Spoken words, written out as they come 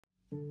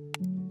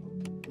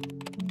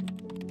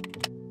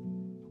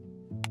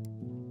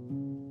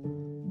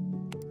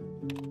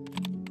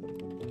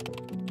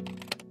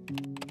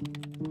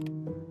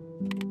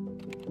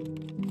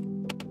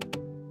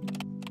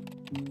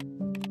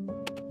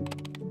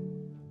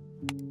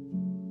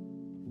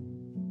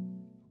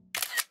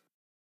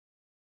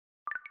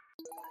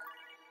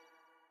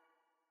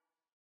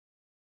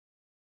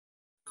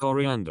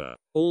Coriander,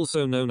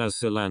 also known as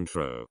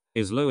cilantro,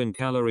 is low in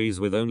calories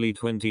with only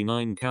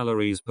 29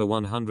 calories per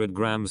 100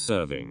 gram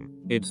serving.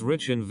 It's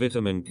rich in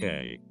vitamin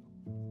K.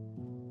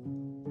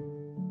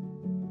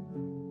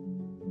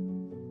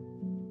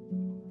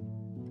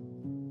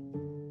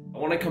 I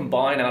want to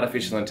combine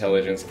artificial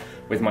intelligence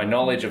with my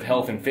knowledge of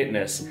health and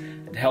fitness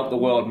to help the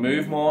world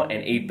move more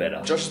and eat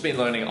better. Josh has been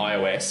learning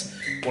iOS,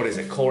 what is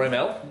it, Core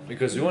ML?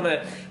 Because we want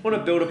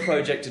to build a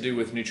project to do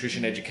with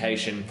nutrition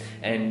education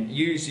and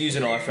use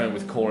an iPhone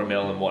with Core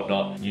ML and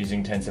whatnot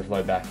using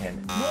TensorFlow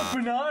backend. Not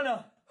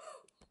banana!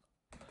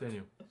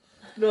 Daniel.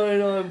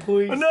 No,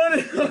 please.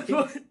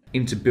 No.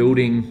 Into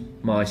building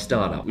my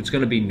startup. It's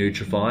going to be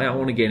Nutrify. I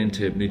want to get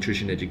into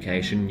nutrition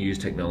education, use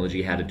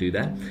technology, how to do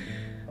that.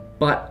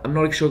 But I'm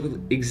not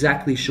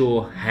exactly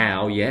sure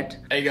how yet.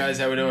 Hey guys,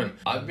 how we doing?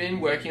 I've been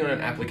working on an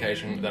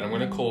application that I'm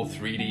going to call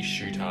 3D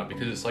Shooter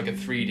because it's like a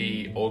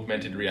 3D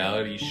augmented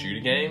reality shooter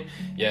game.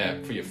 Yeah,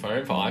 for your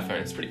phone, for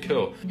iPhone, it's pretty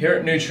cool. Here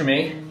at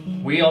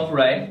NutriMe, we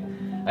operate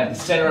at the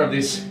center of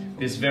this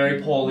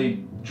very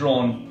poorly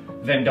drawn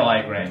Venn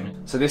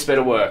diagram. So this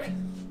better work.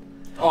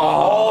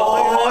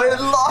 Oh, it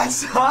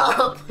lights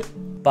up!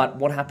 But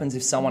what happens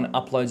if someone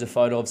uploads a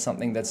photo of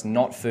something that's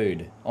not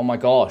food? Oh my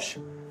gosh.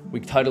 We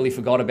totally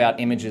forgot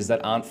about images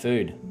that aren't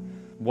food.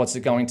 What's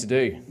it going to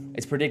do?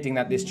 It's predicting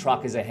that this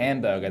truck is a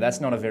hamburger. That's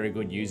not a very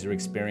good user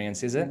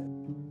experience, is it?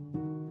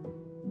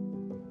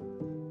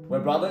 We're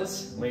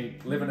brothers, we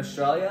live in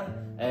Australia,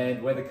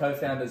 and we're the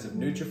co-founders of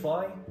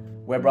Nutrify.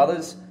 We're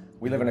brothers,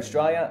 we live in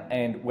Australia,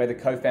 and we're the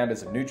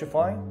co-founders of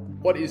Nutrify.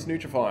 What is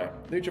Nutrify?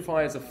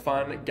 Nutrify is a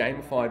fun,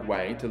 gamified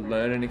way to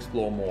learn and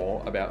explore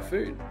more about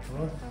food.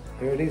 Well,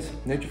 here it is,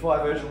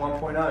 Nutrify version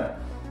 1.0.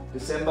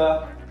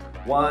 December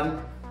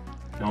 1,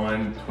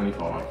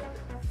 9/25.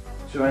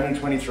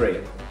 2023.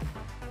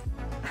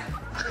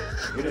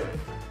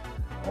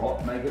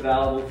 Oh, make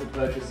available for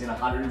purchase in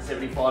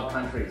 175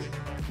 countries.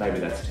 Maybe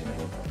that's too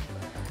many.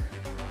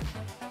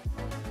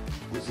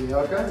 We'll see how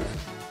it goes.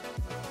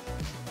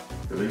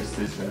 Release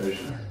this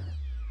version.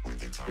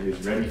 It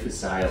is ready for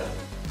sale.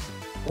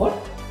 What?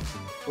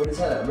 What is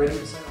that? Ready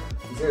for sale?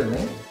 Is there a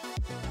link?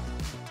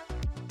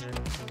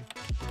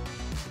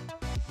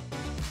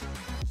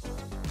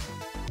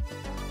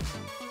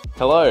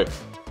 Hello.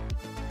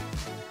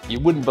 You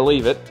wouldn't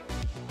believe it,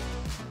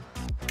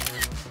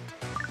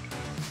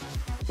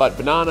 but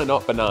banana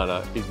not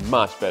banana is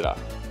much better.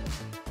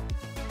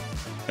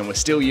 And we're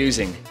still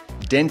using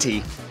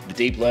Denti, the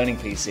deep learning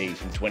PC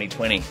from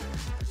 2020.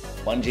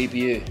 1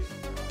 GPU.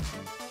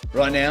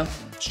 Right now,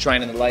 it's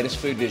training the latest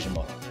food vision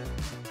model.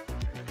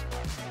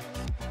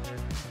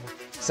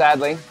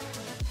 Sadly,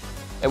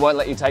 it won't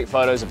let you take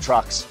photos of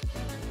trucks,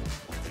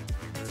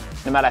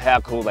 no matter how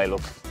cool they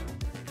look.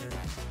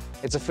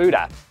 It's a food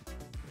app.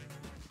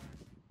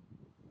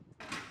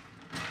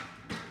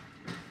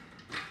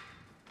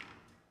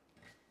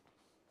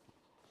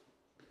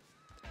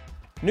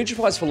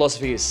 Nutrify's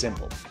philosophy is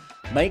simple.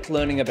 Make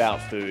learning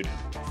about food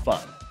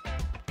fun.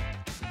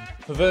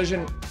 For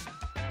version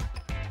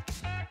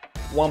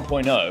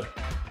 1.0,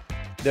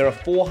 there are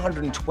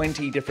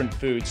 420 different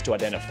foods to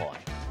identify,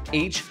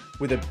 each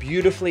with a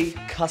beautifully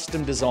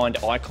custom designed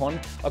icon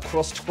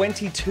across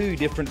 22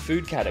 different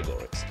food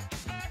categories.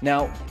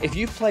 Now, if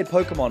you've played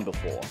Pokemon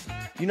before,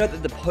 you know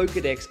that the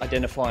Pokédex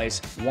identifies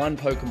one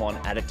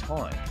Pokemon at a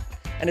time.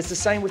 And it's the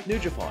same with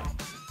Nutrify.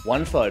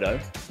 One photo,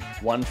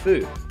 one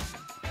food.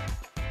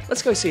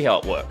 Let's go see how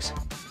it works.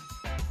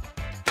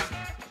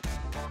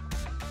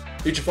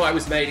 Nutrify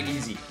was made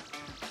easy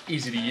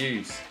to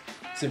use.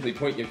 Simply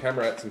point your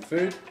camera at some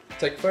food,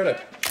 take a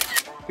photo.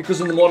 Because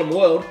in the modern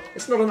world,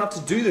 it's not enough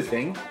to do the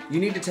thing,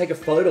 you need to take a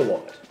photo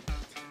of it.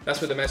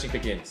 That's where the magic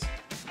begins.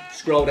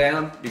 Scroll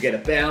down, you get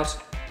About,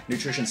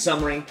 Nutrition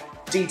Summary,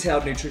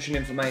 detailed nutrition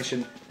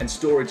information, and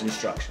storage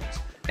instructions.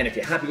 And if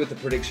you're happy with the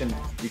prediction,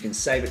 you can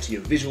save it to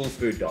your visual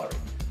food diary.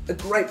 A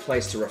great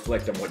place to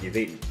reflect on what you've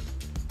eaten.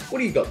 What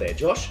do you got there,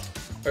 Josh?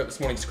 I got this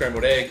morning's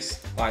scrambled eggs,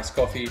 iced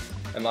coffee,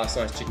 and last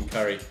night's chicken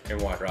curry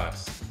and white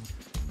rice.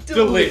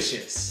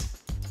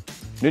 Delicious!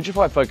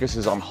 Nutrify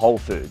focuses on whole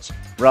foods,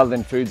 rather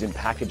than foods in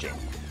packaging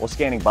or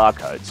scanning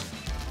barcodes.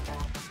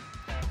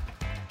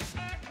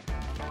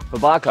 For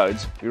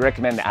barcodes, we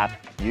recommend the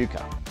app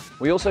Yuka.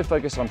 We also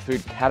focus on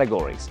food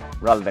categories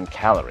rather than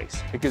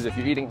calories. Because if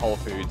you're eating whole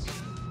foods,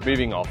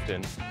 moving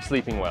often,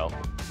 sleeping well,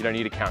 you don't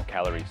need to count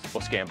calories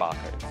or scan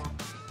barcodes.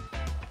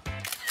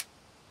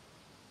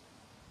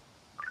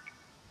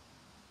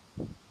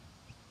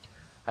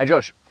 Hey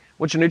Josh,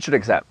 what's your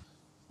Nutridex app?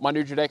 My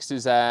Nutridex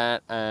is at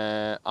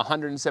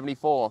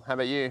 174. How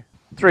about you?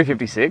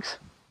 356.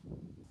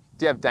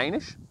 Do you have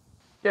Danish?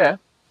 Yeah,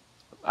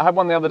 I had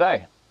one the other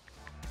day.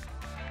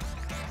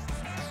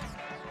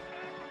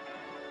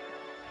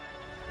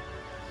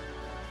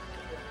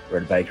 We're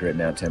at a bakery at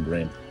Mount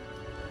Tambourine.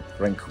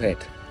 Brinquet.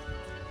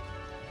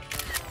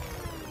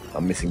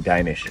 I'm missing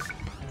Danish.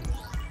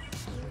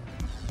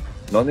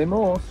 Not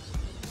anymore.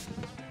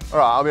 All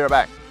right, I'll be right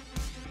back.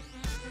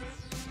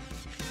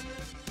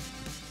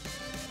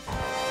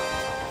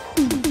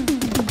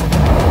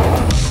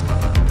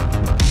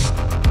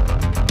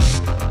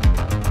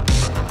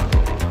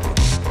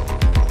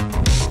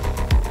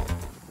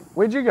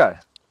 Where'd you go?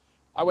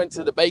 I went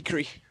to the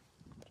bakery.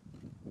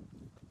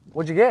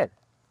 What'd you get?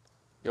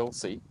 You'll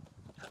see.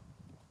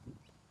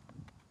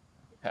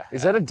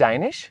 Is that a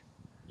Danish?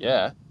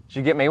 Yeah. Did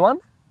you get me one?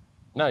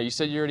 No, you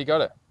said you already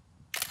got it.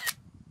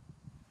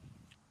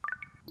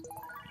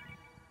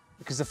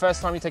 Because the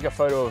first time you take a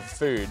photo of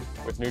food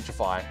with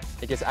Nutrify,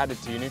 it gets added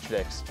to your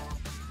Nutridex.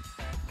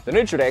 The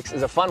Nutridex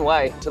is a fun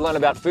way to learn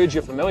about foods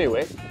you're familiar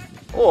with,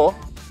 or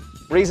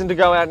reason to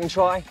go out and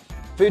try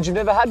foods you've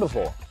never had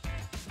before.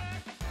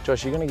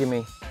 Josh, you gonna give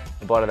me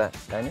a bite of that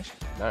Danish?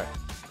 No.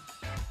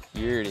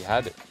 You already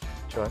had it.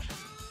 Josh,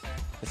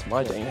 It's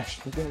my Danish.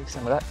 you give me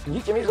some of that. You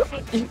give me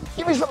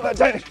some of that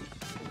Danish.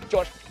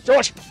 Josh.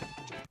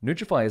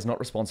 Nutrify is not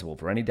responsible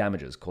for any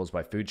damages caused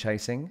by food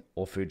chasing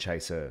or food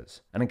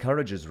chasers, and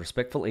encourages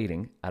respectful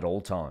eating at all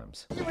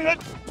times. Give me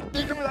that.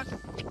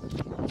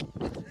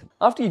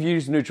 After you've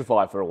used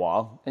Nutrify for a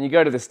while, and you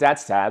go to the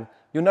stats tab,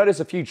 you'll notice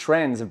a few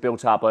trends have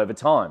built up over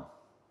time.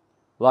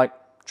 Like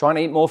trying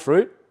to eat more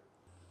fruit.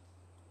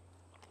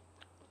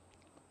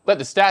 Let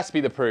the stats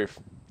be the proof.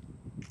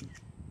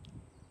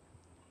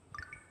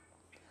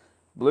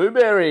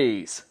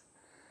 Blueberries.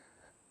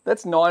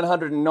 That's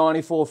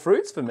 994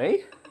 fruits for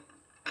me.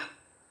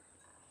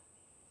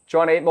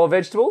 Trying to eat more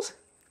vegetables?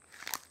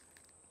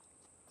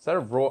 Is that a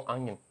raw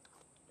onion?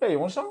 Yeah, you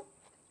want some?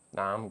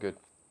 Nah, I'm good.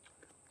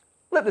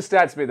 Let the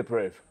stats be the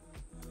proof.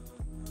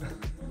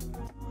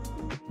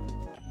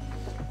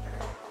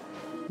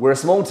 We're a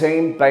small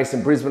team based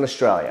in Brisbane,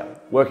 Australia,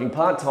 working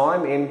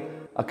part-time in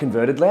a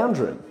converted lounge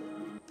room.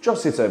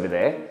 Josh sits over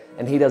there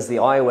and he does the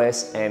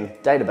iOS and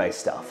database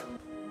stuff.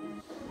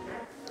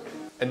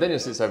 And Daniel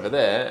sits over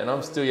there, and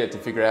I'm still yet to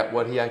figure out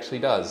what he actually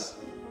does.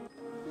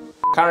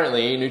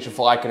 Currently,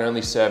 Nutrify can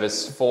only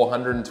service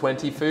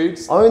 420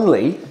 foods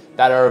Only?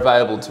 that are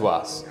available to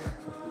us.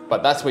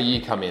 But that's where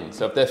you come in.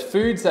 So if there's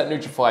foods that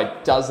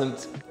Nutrify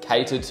doesn't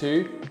cater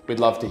to, we'd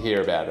love to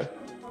hear about it.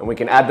 And we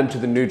can add them to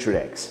the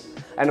Nutridex.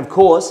 And of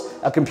course,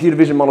 our computer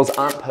vision models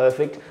aren't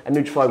perfect and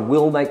Nutrify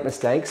will make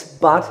mistakes,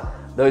 but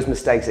those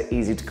mistakes are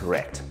easy to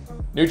correct.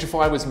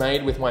 Nutrify was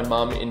made with my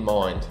mum in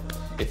mind.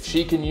 If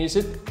she can use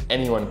it,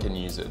 anyone can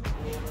use it.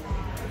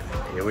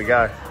 Here we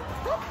go.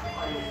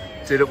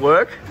 Did it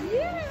work?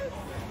 Yes.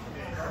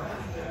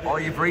 Oh,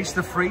 you've reached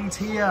the free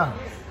tier.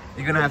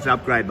 You're gonna have to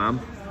upgrade, Mum.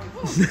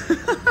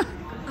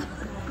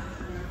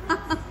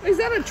 Is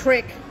that a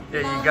trick?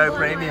 Yeah, you go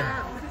premium.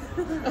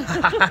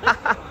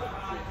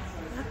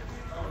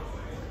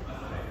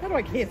 How do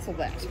I cancel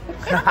that?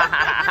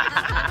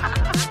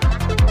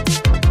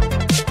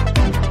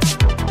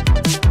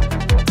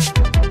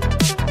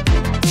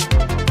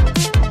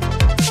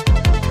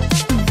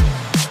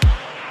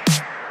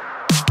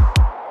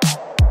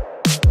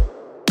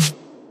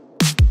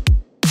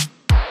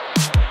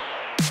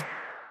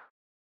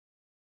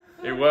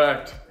 It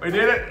worked. We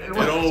did it.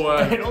 It all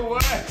worked. It all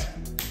worked.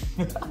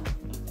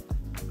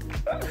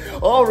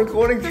 Oh,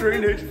 recording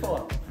through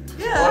Nutrify.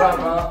 Yeah. Well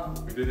done,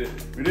 Ma. We did it.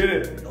 We did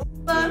it.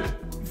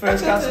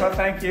 First customer,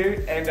 thank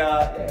you. And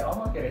yeah, I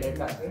might get a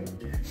haircut too.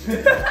 We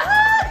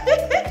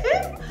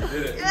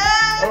did it.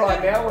 Yeah. All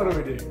right, now what do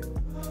we do?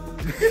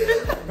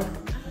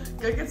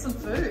 Go get some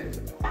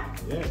food.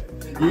 Yeah.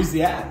 Use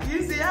the app.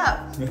 Use the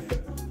app.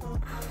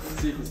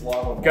 See if it's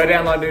live on. Go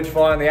download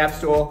Nutrify on the App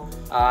Store.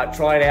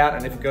 Try it out,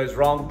 and if it goes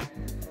wrong,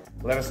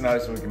 let us know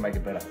so we can make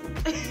it better.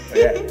 So,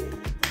 yeah.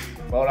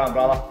 Well done,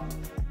 brother.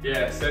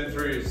 Yeah, send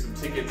through some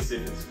tickets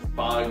if it's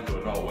bugged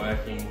or not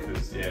working,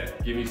 because yeah,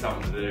 give me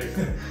something to do.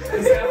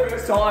 This is our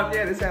first time.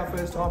 Yeah, this is our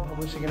first time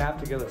publishing an app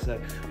together, so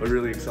we're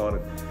really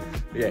excited.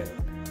 But yeah,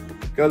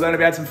 go learn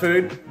about some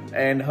food,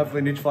 and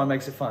hopefully Nutrify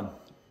makes it fun.